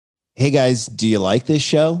Hey guys, do you like this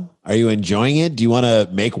show? Are you enjoying it? Do you want to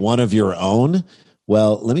make one of your own?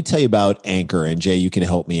 Well, let me tell you about Anchor, and Jay, you can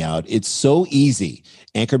help me out. It's so easy.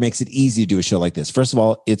 Anchor makes it easy to do a show like this. First of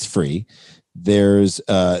all, it's free. There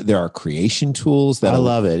are creation tools that I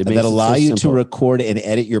love it. that allow you to record and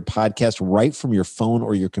edit your podcast right from your phone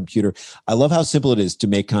or your computer. I love how simple it is to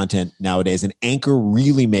make content nowadays, and Anchor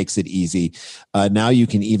really makes it easy. Now you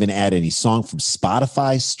can even add any song from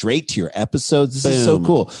Spotify straight to your episodes. This is so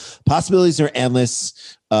cool. Possibilities are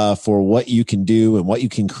endless for what you can do and what you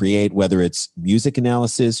can create, whether it's music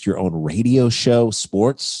analysis, your own radio show,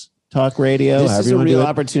 sports talk radio. This is a real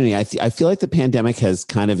opportunity. I feel like the pandemic has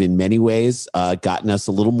kind of in many ways gotten us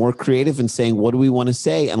a little more creative in saying, what do we want to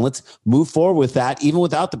say? And let's move forward with that, even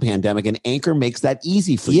without the pandemic. And Anchor makes that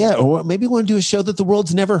easy for you. Yeah, or maybe you want to do a show that the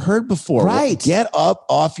world's never heard before. Right. Get up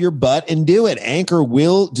off your butt and do it. Anchor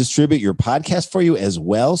will distribute your podcast for you as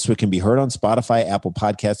well, so it can be heard on Spotify, Apple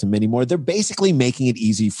Podcasts, and many more. They're basically making it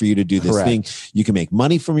easy for you to do this thing. You can make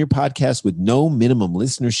money from your podcast with no minimum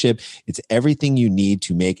listenership. It's everything you need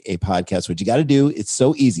to make a podcast. What you got to do, it's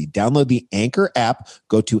so easy. Download the Anchor app,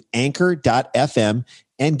 go to anchor.fm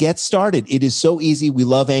and get started. It is so easy. We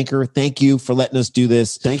love Anchor. Thank you for letting us do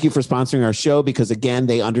this. Thank you for sponsoring our show because, again,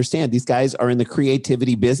 they understand these guys are in the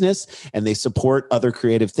creativity business and they support other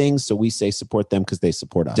creative things. So we say support them because they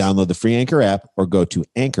support us. Download the free Anchor app or go to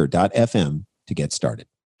anchor.fm to get started.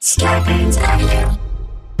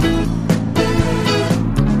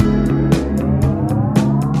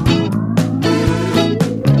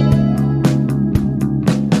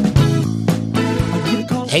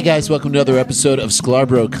 Hey guys, welcome to another episode of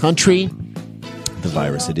Sklarbro Country, the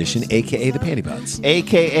virus edition, aka the Panty Pods.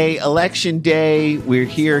 AKA Election Day. We're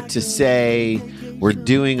here to say we're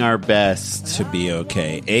doing our best to be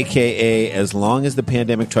okay. AKA, as long as the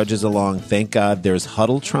pandemic trudges along, thank God there's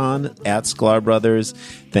Huddletron at Sklar Brothers.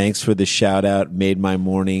 Thanks for the shout out. Made my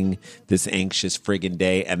morning this anxious friggin'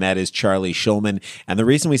 day. And that is Charlie Schulman. And the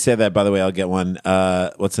reason we say that, by the way, I'll get one.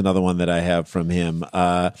 What's another one that I have from him?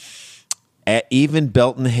 Even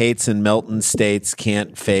Belton hates and Melton states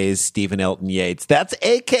can't phase Stephen Elton Yates. That's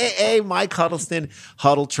AKA Mike Huddleston,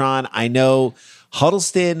 Huddletron. I know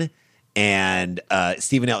Huddleston and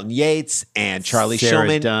Stephen Elton Yates and Charlie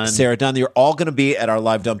Schulman, Sarah Dunn. You're all going to be at our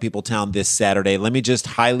Live Dumb People Town this Saturday. Let me just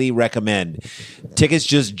highly recommend. Tickets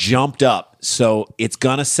just jumped up, so it's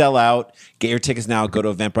going to sell out. Get your tickets now. Go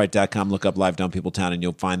to Eventbrite.com, look up Live Dumb People Town, and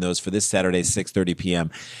you'll find those for this Saturday, 6:30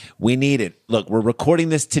 p.m. We need it. Look, we're recording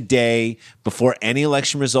this today before any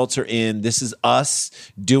election results are in. This is us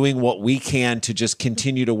doing what we can to just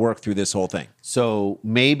continue to work through this whole thing. So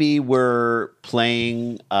maybe we're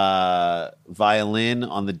playing violin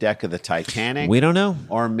on the deck of the Titanic. We don't know.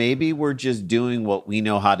 Or maybe we're just doing what we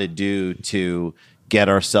know how to do to get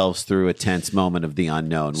ourselves through a tense moment of the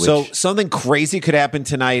unknown. So something crazy could happen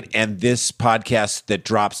tonight, and this podcast that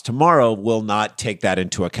drops tomorrow will not take that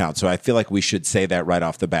into account. So I feel like we should say that right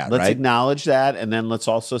off the bat, Let's acknowledge that, and then let's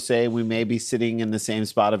also say we may be sitting in the same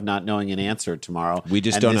spot of not knowing an answer tomorrow. We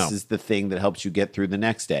just don't know. This is the thing that helps you get through the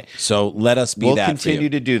next day. So let us be that for you. We'll continue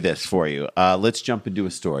to do this for you. Let's jump into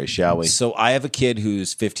a story, shall we? So I have a kid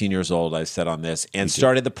who's 15 years old, I said on this, and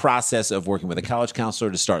started the process of working with a college counselor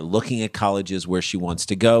to start looking at colleges where she wants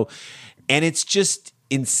to go. And it's just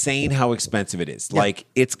insane how expensive it is. Yeah. Like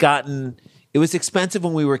it was expensive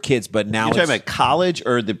when we were kids, but now You're talking about college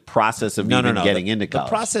or the process of getting into college?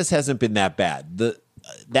 The process hasn't been that bad.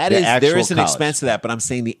 There is an expense to that, but I'm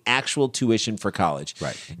saying the actual tuition for college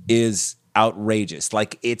is outrageous.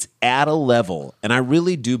 Like it's at a level, and I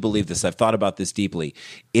really do believe this. I've thought about this deeply.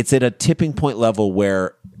 It's at a tipping point level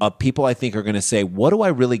where people I think are going to say, what do I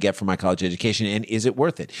really get from my college education? And is it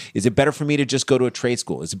worth it? Is it better for me to just go to a trade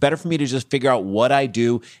school? Is it better for me to just figure out what I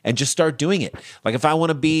do and just start doing it? Like if I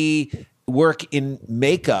want to work in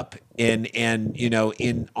makeup and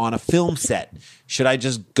on a film set, should I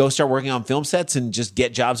just go start working on film sets and just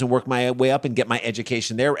get jobs and work my way up and get my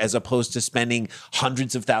education there, as opposed to spending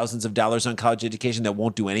hundreds of thousands of dollars on college education that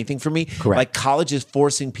won't do anything for me? Correct. Like college is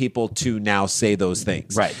forcing people to now say those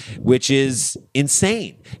things, right? Which is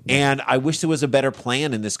insane. And I wish there was a better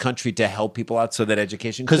plan in this country to help people out so that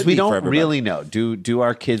education could be for everybody. Because we don't really know. Do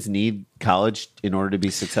our kids need college in order to be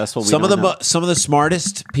successful? Some of the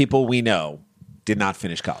smartest people we know did not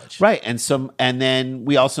finish college. Right. And then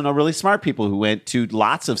we also know really smart people who went to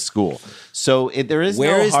lots of school. So where is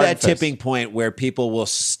that tipping point where people will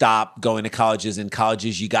stop going to colleges? And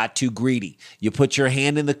colleges, you got too greedy. You put your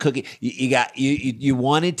hand in the cookie. You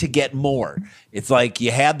wanted to get more. It's like you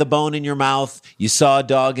had the bone in your mouth. You saw a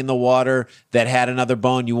dog in the water that had another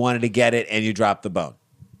bone. You wanted to get it and you dropped the bone.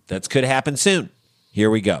 That could happen soon. Here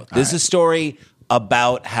we go. This is a story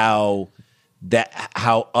about how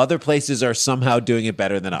other places are somehow doing it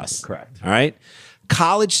better than us. Correct. All right.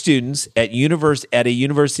 College students at a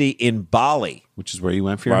university in Bali, Which is where you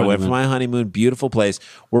went for your where I honeymoon. went for my honeymoon, beautiful place,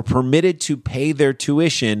 were permitted to pay their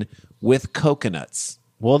tuition with coconuts.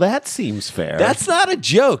 Well, that seems fair. That's not a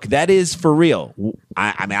joke. That is for real.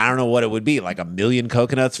 I mean, I don't know what it would be, like 1 million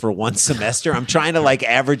coconuts for one semester. I'm trying to like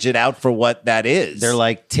average it out for what that is. They're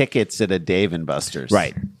like tickets at a Dave and Buster's.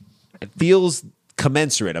 right. It feels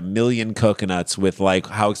commensurate, 1 million coconuts with like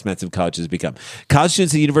how expensive colleges become. College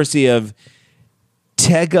students at the University of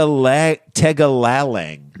Tegalalang.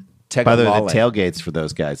 By the way, the tailgates for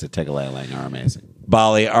those guys at Tegalalang are amazing.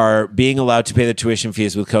 Bali are being allowed to pay their tuition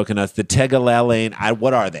fees with coconuts. The Tegalalang,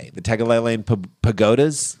 what are they? The Tegalalang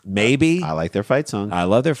pagodas? Maybe? I like their fight song. I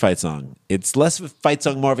love their fight song. It's less of a fight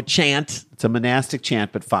song, more of a chant. It's a monastic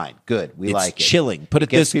chant, but fine. Good. We It's like it. chilling. It It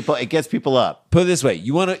gets people up. Put it this way: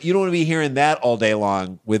 you don't want to be hearing that all day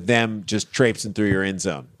long with them just traipsing through your end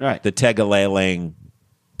zone. Right. The Tegalalang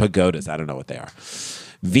pagodas. I don't know what they are.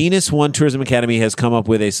 Venus One Tourism Academy has come up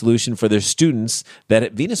with a solution for their students.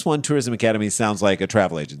 That Venus One Tourism Academy sounds like a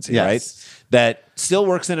travel agency, Yes. right? That still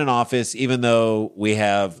works in an office, even though we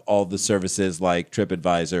have all the services like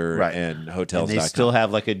TripAdvisor and Hotels.com. And they still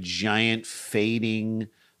have like a giant fading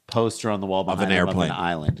poster on the wall behind an them airplane. of an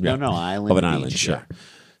island. Yeah. No, island. Of an beach. island, sure.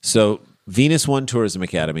 So Venus One Tourism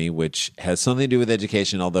Academy, which has something to do with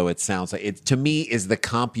education, although it sounds like it to me is the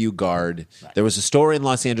CompuGuard. Right. There was a store in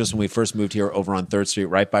Los Angeles when we first moved here over on 3rd Street,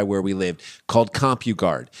 right by where we lived, called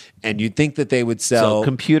CompuGuard. And you'd think that they would sell So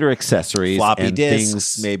computer accessories, floppy and disks,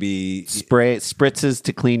 things, maybe spritzes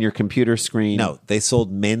to clean your computer screen. No, they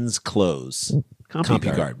sold men's clothes.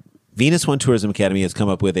 CompuGuard. Venus One Tourism Academy has come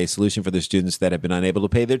up with a solution for their students that have been unable to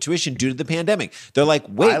pay their tuition due to the pandemic. They're like,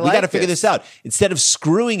 wait, we like got to figure this. this out. Instead of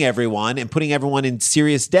screwing everyone and putting everyone in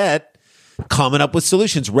serious debt, coming up with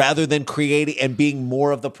solutions rather than creating and being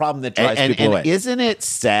more of the problem that drives people away. And isn't it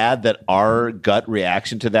sad that our gut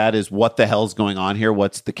reaction to that is what the hell's going on here?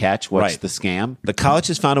 What's the catch? What's Right. the scam? The college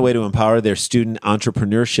has found a way to empower their student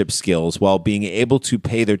entrepreneurship skills while being able to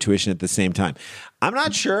pay their tuition at the same time. I'm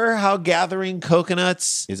not sure how gathering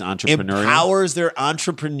coconuts Is entrepreneurial. empowers their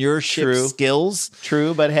entrepreneurship True. skills.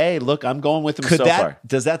 True, but hey, look, I'm going with them so far.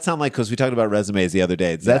 Does that sound like, because we talked about resumes the other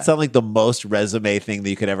day, does that sound like the most resume thing that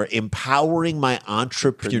you could ever, empowering my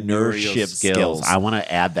entrepreneurship skills? I want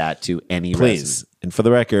to add that to any Please. resume. And for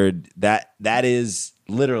the record, that is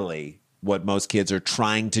literally what most kids are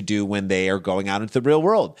trying to do when they are going out into the real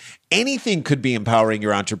world. Anything could be empowering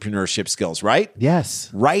your entrepreneurship skills, right?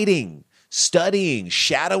 Yes. Writing, studying,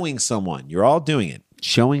 shadowing someone. You're all doing it.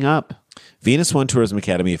 Showing up. Venus One Tourism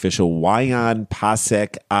Academy official Wayan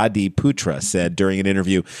Pasek Adi Putra said during an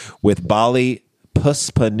interview with Bali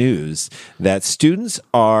Puspa News that students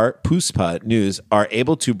are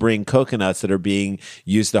able to bring coconuts that are being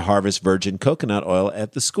used to harvest virgin coconut oil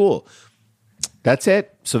at the school. That's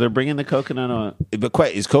it. So they're bringing the coconut oil.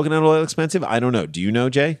 But is coconut oil expensive? I don't know. Do you know,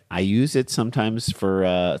 Jay? I use it sometimes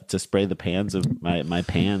for to spray the pans of my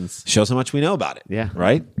pans. Shows how much we know about it. Yeah.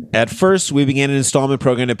 Right? At first, we began an installment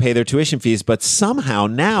program to pay their tuition fees, but somehow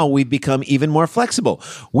now we've become even more flexible.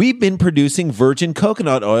 We've been producing virgin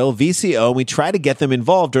coconut oil, VCO, and we try to get them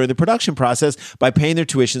involved during the production process by paying their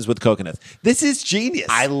tuitions with coconuts. This is genius.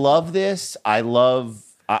 I love this. I love.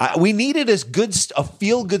 We needed a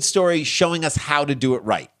feel-good story showing us how to do it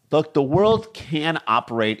right. Look, the world can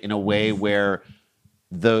operate in a way where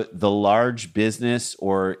the large business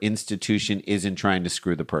or institution isn't trying to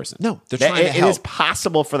screw the person. No, they're trying to It help. is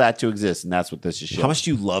possible for that to exist, and that's what this is showing. How much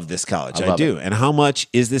do you love this college? I I love do. it. And how much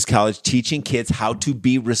is this college teaching kids how to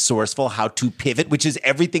be resourceful, how to pivot, which is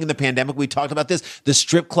everything in the pandemic. We talked about this. The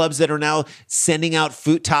strip clubs that are now sending out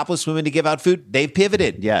topless women to give out food, they've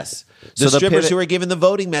pivoted. Yes. The strippers who are giving the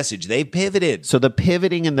voting message, they've pivoted. So the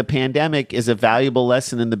pivoting in the pandemic is a valuable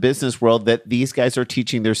lesson in the business world that these guys are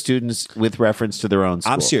teaching their students with reference to their own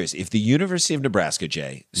school. I'm serious. If the University of Nebraska,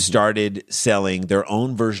 Jay, started selling their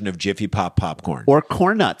own version of Jiffy Pop popcorn, Or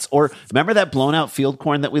corn nuts. Or remember that blown out field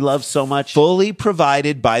corn that we love so much? fully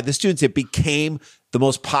provided by the students, it became the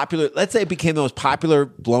most popular. Let's say it became the most popular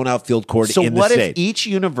blown out field corn So in the what state. if each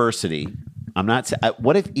university,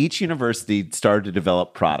 what if each university started to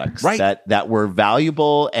develop products Right. that were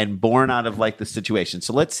valuable and born out of like the situation?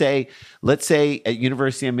 So let's say at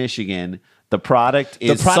University of Michigan, the product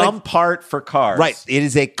is some part for cars. Right. It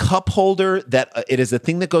is a cup holder it is a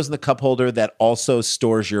thing that goes in the cup holder that also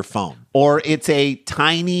stores your phone. Or it's a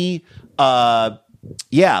tiny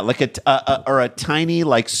like a tiny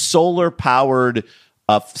like solar powered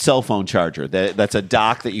cell phone charger that's a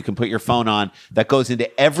dock that you can put your phone on that goes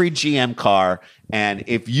into every GM car, and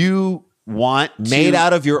if you want Made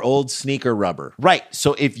out of your old sneaker rubber. Right.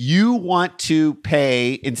 So if you want to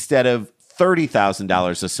pay instead of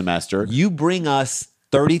 $30,000 a semester, You bring us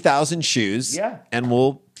 30,000 shoes. Yeah. And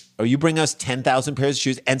or you bring us 10,000 pairs of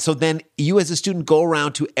shoes. And so then you as a student go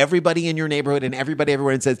around to everybody in your neighborhood and everybody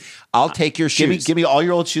everywhere and says, I'll take your shoes. give me all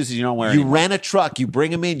your old shoes that you don't wear You anymore. rent a truck, you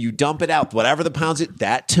bring them in, you dump it out, whatever the pounds it.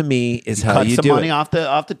 That to me is how Cut you some do money it. off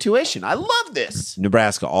the tuition. I love this.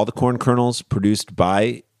 Nebraska, all the corn kernels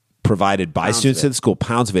provided by Pounds students of it. at the school,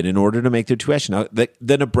 pounds of it in order to make their tuition. Now,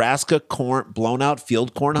 the Nebraska corn blown out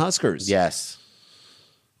field corn huskers. Yes.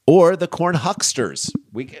 Or the corn hucksters.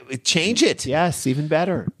 We change it. Yes, even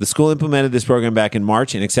better. The school implemented this program back in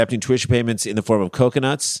March and accepting tuition payments in the form of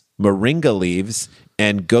coconuts, moringa leaves,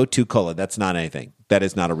 and go-to cola. That's not anything. That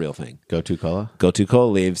is not a real thing. Go-to cola. Go-to cola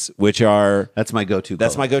leaves, which are That's my go-to.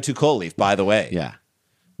 that's my go-to cola leaf, by the way. Yeah.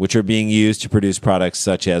 Which are being used to produce products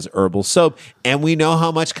such as herbal soap. And we know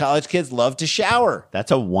how much college kids love to shower. That's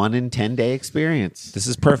a 1 in 10 day experience. This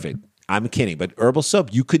is perfect. I'm kidding, but herbal soap,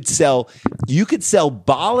 you could sell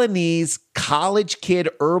Balinese college kid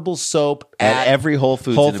herbal soap At every Whole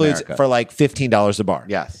Foods in America. for like $15 a bar.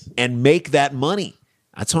 Yes. And make that money.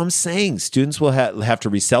 That's what I'm saying. Students will have to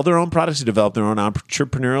resell their own products to develop their own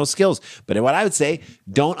entrepreneurial skills. But what I would say,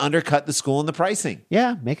 don't undercut the school in the pricing.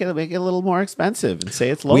 Yeah, make it a little more expensive and say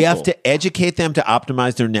it's local. We have to educate them to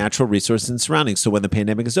optimize their natural resources and surroundings. So when the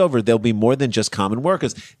pandemic is over, they'll be more than just common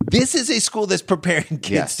workers. This is a school that's preparing kids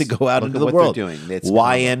Yes. to go out Look into at the what world. they're doing. It's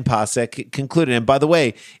YN Pasek concluded. And by the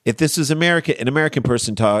way, if this was an American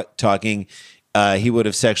person talking, he would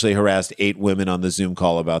have sexually harassed 8 women on the Zoom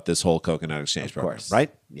call about this whole coconut exchange program, course. right?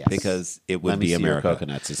 Yes. Because it would Let me be see your America.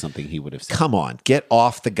 coconuts is something he would have said. Come on, get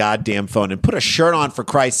off the goddamn phone and put a shirt on for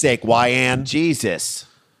Christ's sake, YN. Jesus.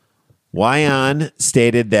 Wyan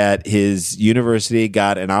stated that his university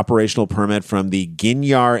got an operational permit from the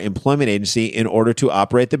Ginyar Employment Agency in order to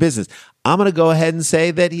operate the business. I'm going to go ahead and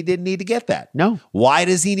say that he didn't need to get that. No. Why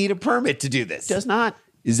does he need a permit to do this? Does not.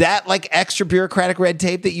 Is that like extra bureaucratic red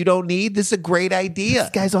tape that you don't need? This is a great idea.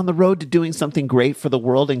 This guy's on the road to doing something great for the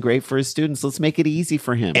world and great for his students. Let's make it easy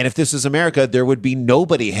for him. And if this was America, there would be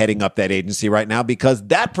nobody heading up that agency right now because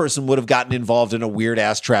that person would have gotten involved in a weird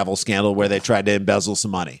ass travel scandal where they tried to embezzle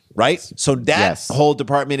some money, right? So that Yes. whole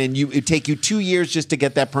department, and it'd take you 2 years just to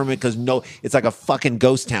get that permit because it's like a fucking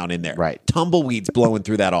ghost town in there. Right. Tumbleweeds blowing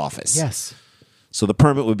through that office. yes. So the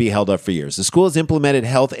permit would be held up for years. The school has implemented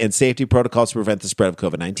health and safety protocols to prevent the spread of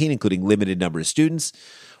COVID-19, including limited number of students.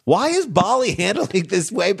 Why is Bali handling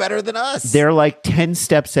this way better than us? They're like 10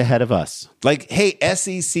 steps ahead of us. Like, hey,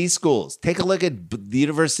 SEC schools, take a look at the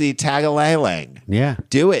University of Tagalailang. Yeah.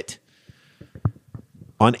 Do it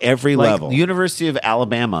on every Like level. the University of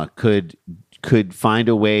Alabama could find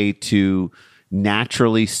a way to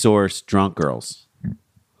naturally source drunk girls.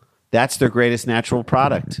 That's their greatest natural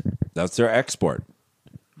product. That's their export.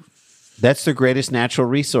 That's their greatest natural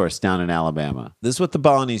resource down in Alabama. This is what the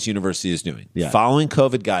Balinese University is doing. Yeah. Following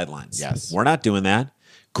COVID guidelines. Yes. We're not doing that.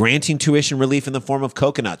 Granting tuition relief in the form of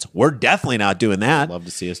coconuts. We're definitely not doing that. Love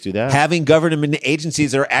to see us do that. Having government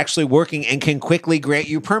agencies that are actually working and can quickly grant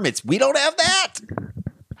you permits. We don't have that.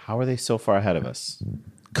 How are they so far ahead of us?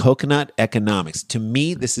 Coconut economics. To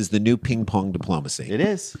me, this is the new ping pong diplomacy. It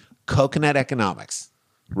is. Coconut economics.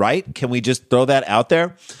 Right? Can we just throw that out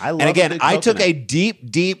there? I love and again, a good I took coconut.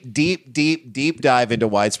 a deep dive into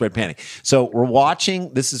widespread panic. So we're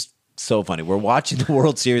watching. This is so funny. We're watching the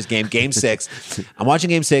World Series game 6. I'm watching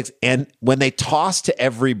game 6, and when they toss to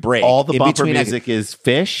every break, All the in bumper between music is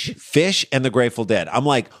Fish. Fish and the Grateful Dead. I'm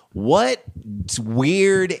like, what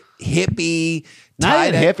weird hippie Not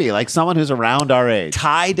even hippie, like someone who's around our age.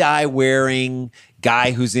 tie-dye wearing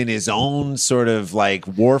guy who's in his own sort of like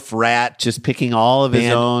wharf rat Just picking all of his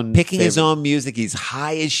band, own. picking his favorite- own music. He's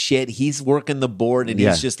high as shit. He's working the board, and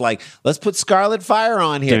Yeah. he's just like, "Let's put Scarlet Fire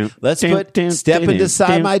on here. Dun, Let's dun, put dun, Step dun, Into Side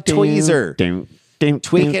dun, My dun, Tweezer, dun, dun,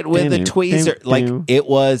 tweak dun, it with dun, a dun, tweezer." dun, Like dun. it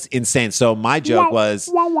was insane. So my joke was,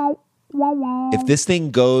 if this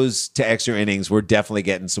thing goes to extra innings, we're definitely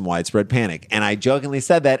getting some widespread panic. And I jokingly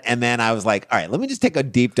said that, and then I was like, all right, let me just take a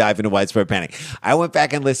deep dive into widespread panic. I went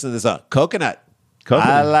back and listened to the song Coconut.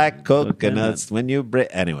 I like coconuts when you break.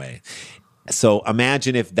 Anyway, so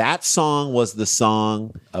imagine if that song was the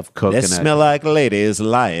song Of Coconut. They smell like ladies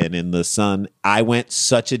lying in the sun. I went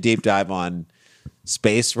such a deep dive on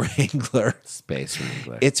Space Wrangler. Space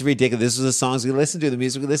Wrangler. It's ridiculous. This was the songs we listened to, the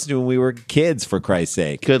music we listened to when we were kids, for Christ's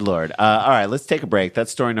sake. Good Lord. All right, let's take a break.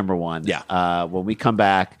 That's story number 1. Yeah. When we come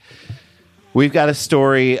back, we've got a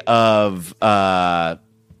story of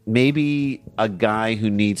maybe a guy who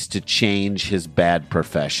needs to change his bad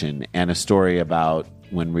profession and a story about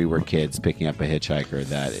when we were kids picking up a hitchhiker.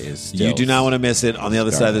 That is still You do not want to miss it. On the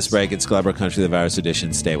other side of this break, it's Scalabro Country, the Virus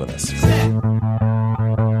Edition. Stay with us.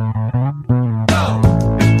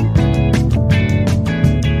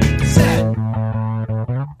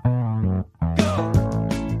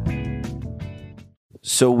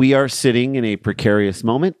 So we are sitting in a precarious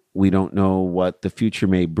moment. We don't know what the future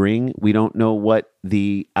may bring. We don't know what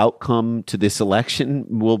the outcome to this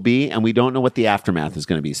election will be, and we don't know what the aftermath is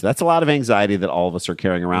going to be. So that's a lot of anxiety that all of us are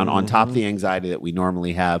carrying around. On top of the anxiety that we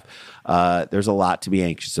normally have, there's a lot to be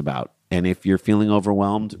anxious about. And if you're feeling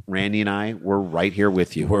overwhelmed, Randy and I, we're right here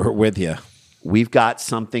with you. We're with you. We've got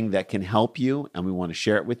something that can help you, and we want to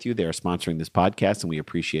share it with you. They are sponsoring this podcast, and we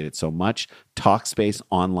appreciate it so much. Talkspace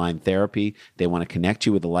Online Therapy. They want to connect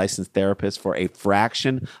you with a licensed therapist for a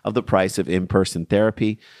fraction of the price of in-person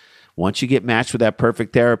therapy. Once you get matched with that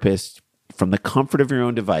perfect therapist, from the comfort of your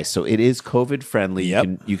own device. So it is COVID friendly.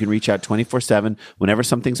 Yep. You can reach out 24/7 whenever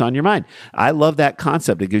something's on your mind. I love that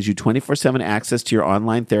concept. It gives you 24/7 access to your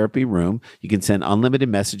online therapy room. You can send unlimited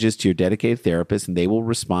messages to your dedicated therapist, and they will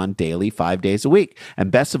respond daily, 5 days a week.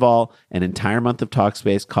 And best of all, an entire month of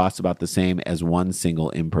Talkspace costs about the same as one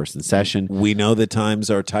single in-person session. We know the times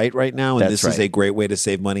are tight right now, and That's this is right. a great way to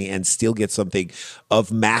save money and still get something of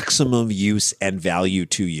maximum use and value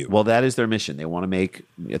to you. Well, that is their mission. They want to make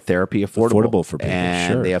therapy affordable for people,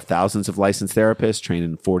 And sure. they have thousands of licensed therapists trained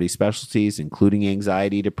in 40 specialties, including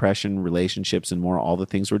anxiety, depression, relationships, and more, all the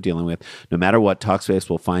things we're dealing with. No matter what,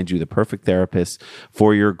 Talkspace will find you the perfect therapist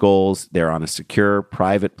for your goals. They're on a secure,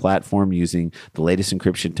 private platform using the latest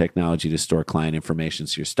encryption technology to store client information,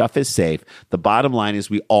 so your stuff is safe. The bottom line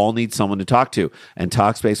is we all need someone to talk to, and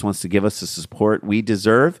Talkspace wants to give us the support we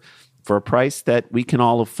deserve for a price that we can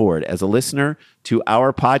all afford. As a listener to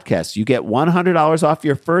our podcast, you get $100 off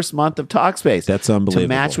your first month of Talkspace. That's unbelievable. To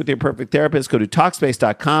match with your perfect therapist, go to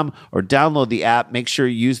Talkspace.com or download the app. Make sure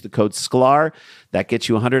you use the code SCLAR. That gets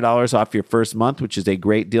you $100 off your first month, which is a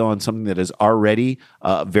great deal on something that is already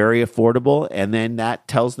very affordable. And then that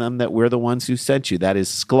tells them that we're the ones who sent you. That is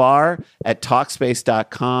SCLAR at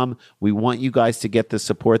Talkspace.com. We want you guys to get the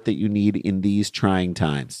support that you need in these trying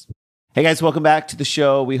times. Hey guys, welcome back to the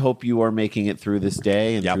show. We hope you are making it through this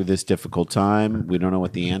day and through this difficult time. We don't know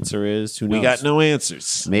what the answer is. Who knows? We got no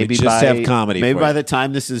answers. Maybe we just have comedy. Maybe for by you. the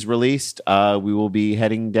time this is released, we will be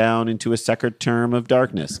heading down into a second term of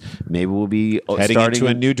darkness. Maybe we'll be heading starting into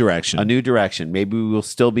a new direction. A new direction. Maybe we will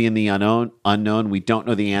still be in the unknown. We don't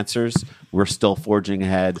know the answers. We're still forging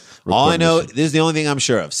ahead. All I know, Recording this is the only thing I'm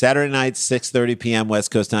sure of. Saturday night, 6:30 p.m. West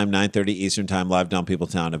Coast time, 9:30 Eastern time, live down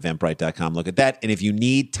Peopletown, Eventbrite.com. Look at that. And if you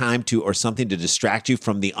need time to or something to distract you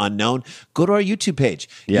from the unknown, go to our YouTube page.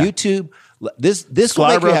 Yeah. YouTube, this will make you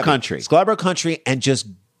Scalabro happy. Country. Scalabro Country, and just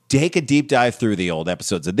take a deep dive through the old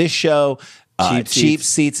episodes of this show. Cheap Cheap Seats.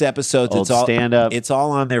 Seats episodes. Old It's all stand-up. It's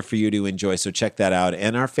all on there for you to enjoy. So check that out,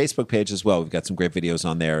 and our Facebook page as well. We've got some great videos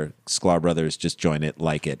on there. Sklar Brothers, just join it,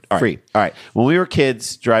 like it. All right. Free. All right. When we were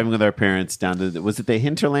kids driving with our parents down to, was it the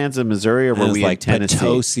hinterlands of Missouri or It were was we like in Tennessee?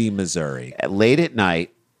 Potosi, Missouri. Late at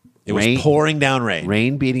night, It was pouring down rain.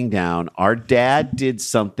 rain beating down. Our dad did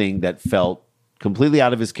something that felt completely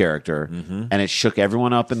out of his character, and it shook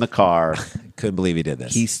everyone up in the car. Couldn't believe he did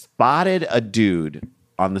this. He spotted a dude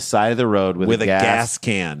on the side of the road with a gas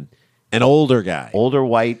can. An older guy. older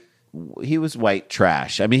white. He was white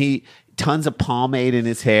trash. I mean, he tons of pomade in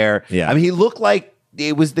his hair. Yeah. I mean, he looked like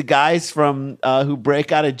it was the guys from who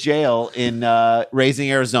break out of jail in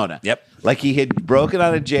Raising Arizona. Yep. Like he had broken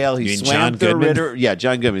out of jail. He You mean swam John through Goodman? a river. Yeah,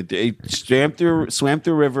 John Goodman. He swam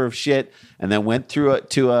through a river of shit, and then went through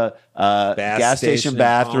to a gas station station,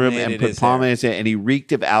 bathroom pomade and in put his pomade in hair. his hair, and he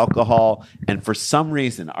reeked of alcohol. And for some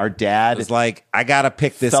reason, our dad It's like, I got to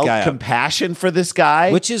pick this felt guy up. compassion for this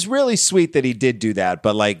guy. Which is really sweet that he did do that,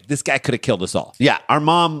 but like, this guy could have killed us all. Yeah, our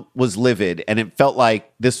mom was livid, and it felt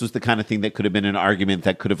like this was the kind of thing that could have been an argument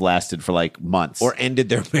that could have lasted for like months. Or ended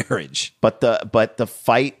their marriage. But the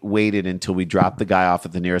fight waited until we dropped the guy off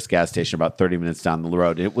at the nearest gas station about 30 minutes down the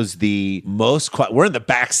road. It was the Most quiet. We're in the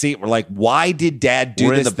back seat. We're like, why did dad do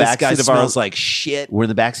We're in this? the This back guy seat of our- smells like shit. we're in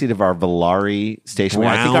the backseat of our Valari station.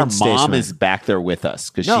 I think our Brown mom station is back there with us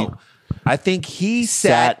because No. I think he Sat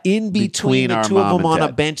sat in between the our two of mom them and on a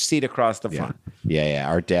dad. bench seat across the front. Yeah,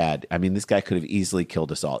 our dad. I mean, this guy could have easily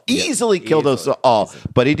killed us all. Yeah, Easily killed us all,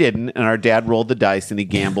 but he didn't. And our dad rolled the dice and he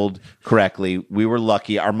gambled correctly. We were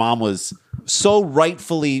lucky. Our mom was. So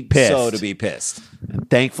rightfully Pissed. so to be pissed.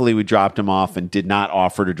 Thankfully, we dropped him off and did not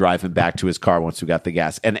offer to drive him back to his car once we got the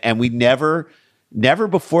gas. And we never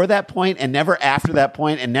before that point, and never after that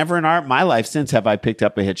point, and never in my life since have I picked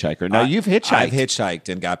up a hitchhiker. Now you've hitchhiked. I've hitchhiked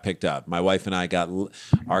and got picked up. My wife and I got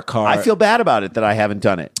our car. I feel bad about it that I haven't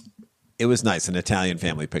done it. It was nice. An Italian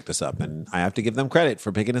family picked us up, and I have to give them credit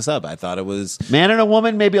for picking us up. I thought it was Man and a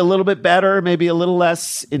woman, maybe a little bit better, maybe a little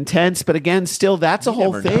less intense, but again, still, that's a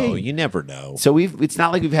whole thing. You never know. So it's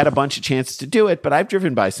not like we've had a bunch of chances to do it, but I've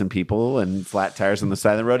driven by some people and flat tires on the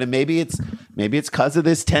side of the road, and maybe it's because of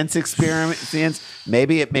this tense experience.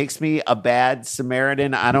 Maybe it makes me a bad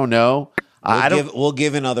Samaritan. I don't know. We'll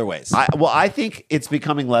give in other ways. I think it's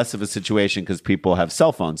becoming less of a situation because people have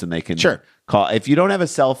cell phones and they can Sure. call. If you don't have a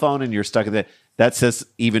cell phone and you're stuck in that says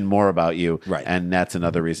even more about you. Right. And that's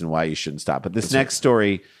another reason why you shouldn't stop. But this next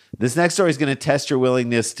story is going to test your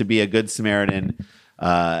willingness to be a good Samaritan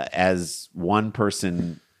as one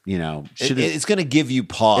person, it's going to give you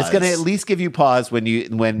pause. it's going to at least give you pause when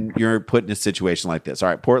you're put in a situation like this. All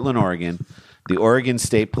right, Portland, Oregon. The Oregon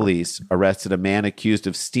State Police arrested a man accused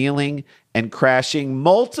of stealing and crashing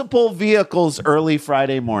multiple vehicles early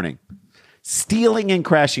Friday morning. Stealing and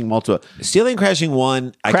crashing multiple. Stealing, crashing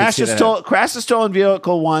one. Crash a stolen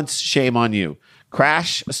vehicle once, shame on you.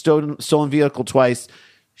 Crash a stolen vehicle twice,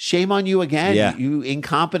 shame on you again. Yeah. You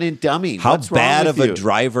incompetent dummy. How What's wrong bad with of you? a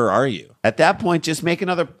driver are you? At that point, just make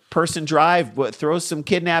another person drive. Throw some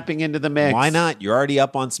kidnapping into the mix. Why not? You're already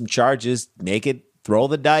up on some charges. Throw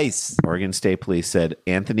the dice. Oregon State Police said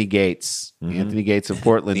Anthony Gates of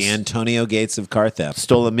Portland, The Antonio Gates of car theft.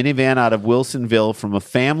 stole a minivan out of Wilsonville from a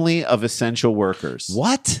family of essential workers.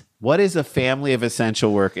 What? What is a family of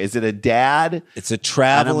essential workers? Is it a dad? It's a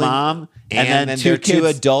traveling and a mom, and then two they're two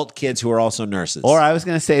kids? adult kids who are also nurses. Or I was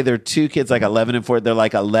going to say they're two kids, like 11 and 4. They're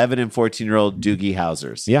like 11 and 14-year-old Doogie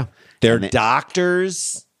Housers. yeah, they're And they-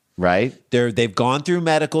 doctors. Right? They've gone through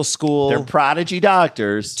medical school. They're prodigy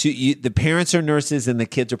doctors. The parents are nurses and the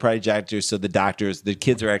kids are prodigy doctors. So the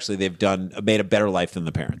kids are actually made a better life than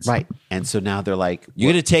the parents. Right. And so now they're like,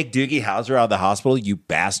 You're going to take Doogie Howser out of the hospital, you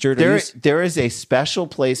bastard? there is a special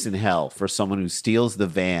place in hell for someone who steals the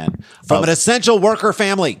van From an essential worker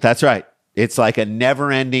family. That's right. It's like a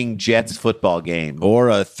never-ending Jets football game, Or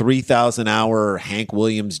a 3,000-hour Hank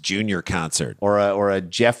Williams Jr. concert. or a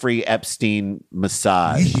Jeffrey Epstein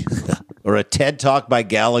massage, Or a TED Talk by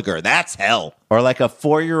Gallagher. That's hell. or like a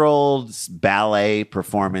 4-year-old's ballet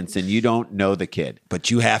performance, and you don't know the kid. But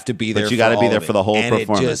you have to be there. you gotta be there for the whole and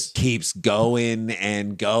performance. It just keeps going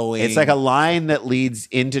and going. It's like a line that leads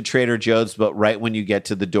into Trader Joe's, but right when you get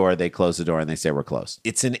to the door, they close the door and they say we're closed.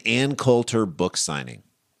 It's an Ann Coulter book signing.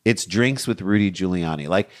 It's drinks with Rudy Giuliani.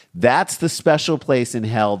 Like, that's the special place in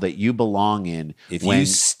hell that you belong in. If you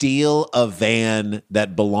steal a van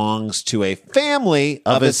that belongs to a family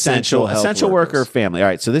of essential worker workers. family. All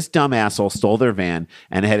right, so this dumb asshole stole their van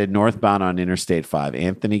and headed northbound on Interstate 5.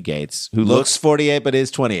 Anthony Gates, who Looks 48 but is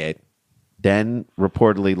 28. then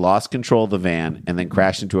reportedly lost control of the van and then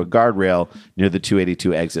crashed into a guardrail near the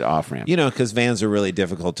 282 exit off-ramp. Because vans are really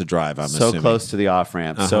difficult to drive, I'm So assuming. close to the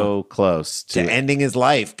off-ramp, so close To ending his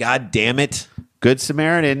life. God damn it. Good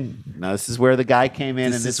Samaritan. Now, this is where the guy came in,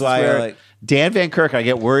 This and is why I where like- Dan Van Kirk. I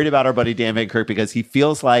get worried about our buddy Dan Van Kirk because he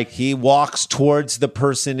feels like He walks towards the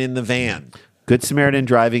person in the van. Good Samaritan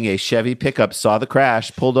driving a Chevy pickup saw the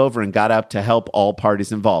crash, pulled over, and got out to help all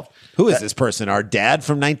parties involved. Who is this person? Our dad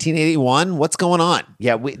from 1981? What's going on?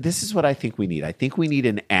 Yeah, this is what I think we need. I think we need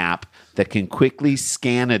an app that can quickly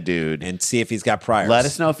scan a dude And see if he's got priors. let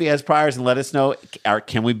us know if he has priors, and let us know,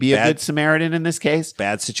 can we be a Bad- good Samaritan in this case?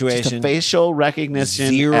 Bad Just situation. a facial recognition.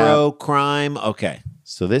 Zero app. crime. Okay.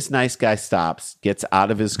 So this nice guy stops, gets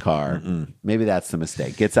out of his car. Maybe that's the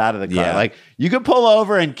mistake. Gets out of the car. Yeah. Like, you can pull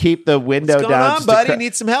over and keep the window What's going down. on, just a buddy?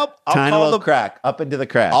 Need some help? tiny little crack up into the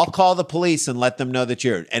crack. I'll call the police and let them know that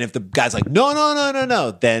you're. And if the guy's like,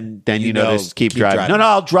 no, then Then just keep driving. No,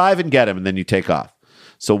 I'll drive and get him, and then you take off.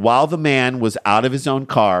 So while the man was out of his own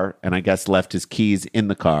car, and I guess left his keys in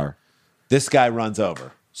the car, This guy runs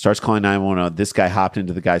over. starts calling 911. This guy hopped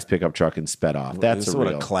into the guy's pickup truck and sped off. That's This is a what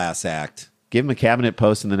real. a class act. Give him a cabinet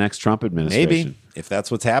post in the next Trump administration. Maybe. If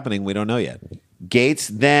that's what's happening, we don't know yet. Gates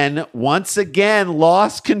then once again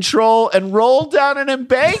lost control and rolled down an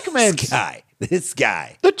embankment. This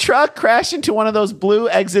guy. The truck crashed into one of those blue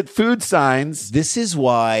exit food signs. This is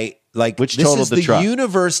why, Which this totaled is the the truck.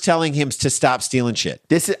 universe telling him to stop stealing shit.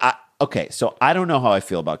 This is okay. So I don't know how I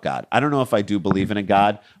feel about God. I don't know if I do believe in a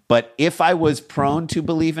God, but if I was prone to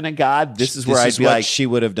believe in a God, this is where I'd be what like, she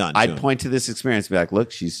would have done. I'd point to this experience and be like,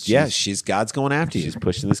 look, she's God's going after you. she's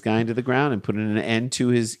pushing this guy into the ground and putting an end to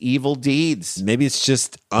his evil deeds. Maybe it's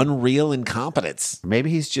just unreal incompetence. Maybe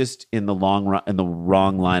he's just in the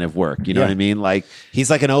wrong line of work. You know Yeah. what I mean? Like, He's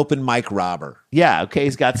like an open mic robber. yeah, okay,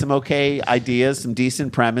 he's got some okay ideas, some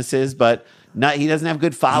decent premises, but he doesn't have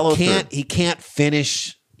good follow through. He can't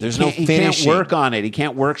finish There's no He finishing. can't work on it. He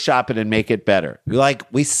can't workshop it and make it better. Like,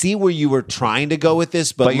 we see where you were trying to go with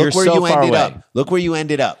this, but But look you're where so you far ended away. up. Look where you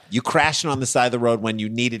ended up. You crashing on the side of the road when you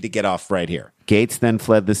needed to get off right here. Gates then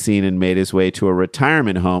fled the scene and made his way to a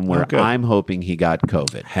retirement home where good. I'm hoping he got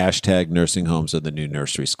COVID. Hashtag nursing homes are the new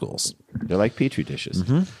nursery schools. They're like Petri dishes.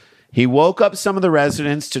 He woke up some of the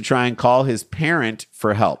residents to try and call his parent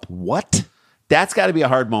for help. What? That's got to be a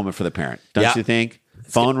hard moment for the parent, don't Yeah. you think?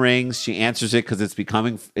 Phone rings. She answers it because it's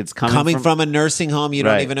coming Coming from a nursing home, you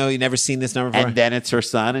don't Right. even know. You've never seen this number before. and then it's her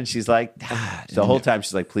son, and she's like, the whole time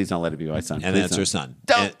she's like, please don't let it be my son. And Please then it's don't." her son.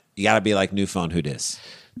 Don't. And you got to be like, new phone, who dis?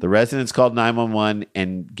 The residents called 911,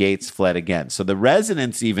 and Gates fled again. So the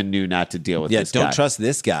residents even knew not to deal with Yeah, this don't guy. trust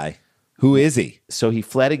this guy. Who is he? So he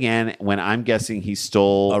fled again when I'm guessing he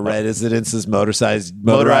stole A residence's motorized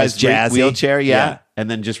motorized jazzy wheelchair, yeah, and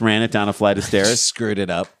then just ran it down a flight of stairs. Screwed it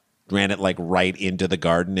up. Ran it like right into the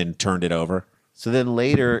garden and turned it over. So then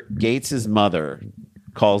later, Gates's mother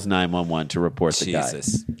calls 911 to report the guy.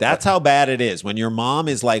 Jesus. That's how bad it is. When your mom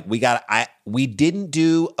is like, we didn't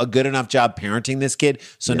do a good enough job parenting this kid,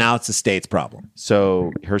 so now it's the state's problem.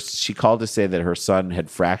 So she called to say that her son had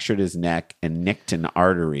fractured his neck and nicked an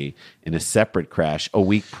artery in a separate crash a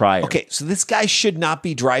week prior. Okay, so this guy should not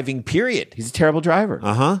be driving, period. He's a terrible driver.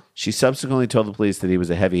 Uh-huh. She subsequently told the police that he was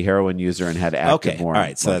a heavy heroin user and had active Okay, all warrant.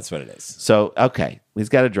 right, so that's what it is. So, okay, he's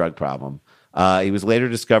got a drug problem. He was later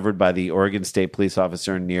discovered by the Oregon State police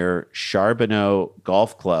officer near Charbonneau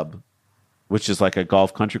Golf Club, which is like a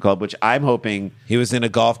golf country club, which I'm hoping He was in a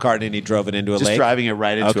golf cart and he drove it into a just lake? driving it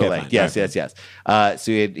right into Okay, a lake. fine. Yes, All yes, yes.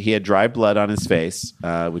 So he had dry blood on his face,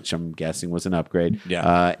 which I'm guessing was an upgrade.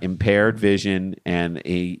 Yeah. Impaired vision, and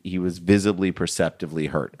he was visibly perceptively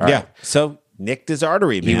hurt. All Yeah, right. so nicked his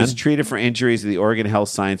artery, man. He was treated for injuries at the Oregon Health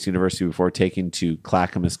Science University before taken to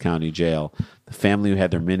Clackamas County Jail. The family who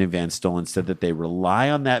had their minivan stolen said that they rely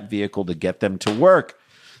on that vehicle to get them to work.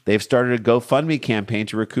 They've started a GoFundMe campaign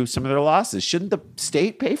to recoup some of their losses. Shouldn't the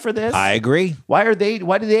state pay for this? I agree. Why do they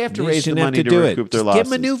have to You raise the shouldn't have money to do recoup it. their Just losses? give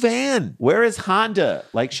him a new van. Where is Honda?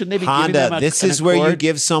 Like, shouldn't they be giving them Honda, this an is where you Accord?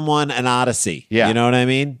 give someone an Odyssey. Yeah. You know what I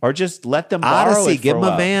mean? Or just let them borrow Odyssey, it for give him a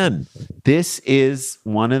while. van. This is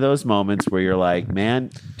one of those moments where you're like, man,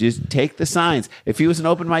 just take the signs. If he was an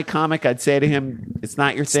open mic comic, I'd say to him, it's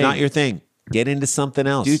not your It's thing. not your thing. Get into something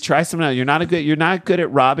else. Dude, try something else. You're not good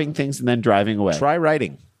at robbing things and then driving away. Try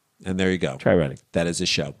writing. And there you go. Try writing. That is a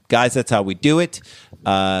show. Guys, that's how we do it.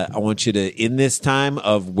 I want you to, in this time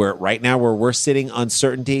of where right now where we're sitting,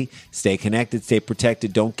 uncertainty, stay connected, stay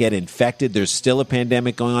protected, don't get infected. There's still a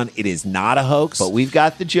pandemic going on. It is not a hoax. But we've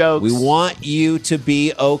got the jokes. We want you to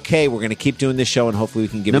be okay. We're going to keep doing this show, and hopefully we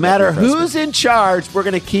can give no you that matter refreshment. who's in charge, we're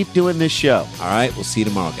going to keep doing this show. All right, we'll see you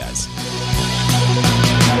tomorrow, guys.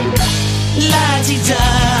 La-ti-da,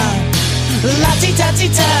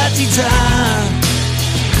 la-ti-da-ti-da-ti-da,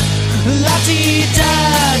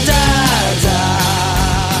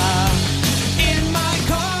 la-ti-da-da-da. In my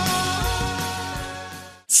car.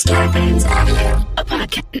 Starbane's Audio,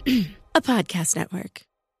 a podcast network.